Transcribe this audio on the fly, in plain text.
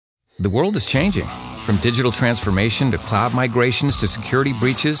The world is changing, from digital transformation to cloud migrations to security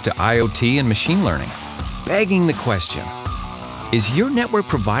breaches to IoT and machine learning. Begging the question, is your network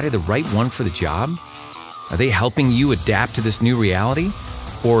provider the right one for the job? Are they helping you adapt to this new reality?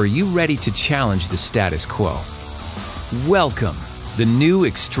 Or are you ready to challenge the status quo? Welcome, the new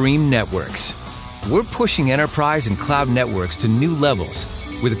Extreme Networks. We're pushing enterprise and cloud networks to new levels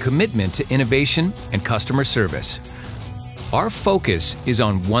with a commitment to innovation and customer service. Our focus is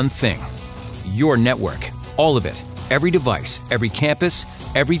on one thing: your network, all of it, every device, every campus,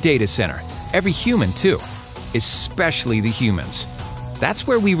 every data center, every human too, especially the humans. That's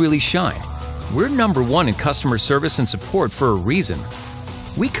where we really shine. We're #1 in customer service and support for a reason.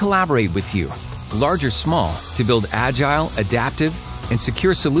 We collaborate with you, large or small, to build agile, adaptive, and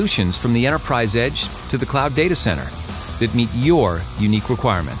secure solutions from the enterprise edge to the cloud data center that meet your unique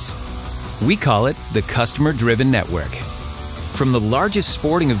requirements. We call it the Customer-Driven Network. From the largest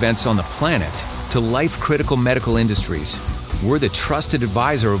sporting events on the planet to life-critical medical industries, we're the trusted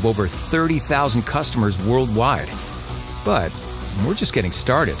advisor of over 30,000 customers worldwide. But we're just getting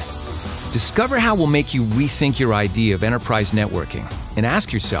started. Discover how we'll make you rethink your idea of enterprise networking and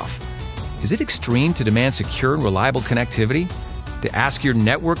ask yourself, is it extreme to demand secure and reliable connectivity? To ask your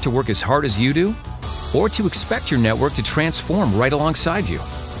network to work as hard as you do? Or to expect your network to transform right alongside you?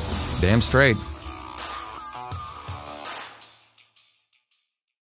 Damn straight.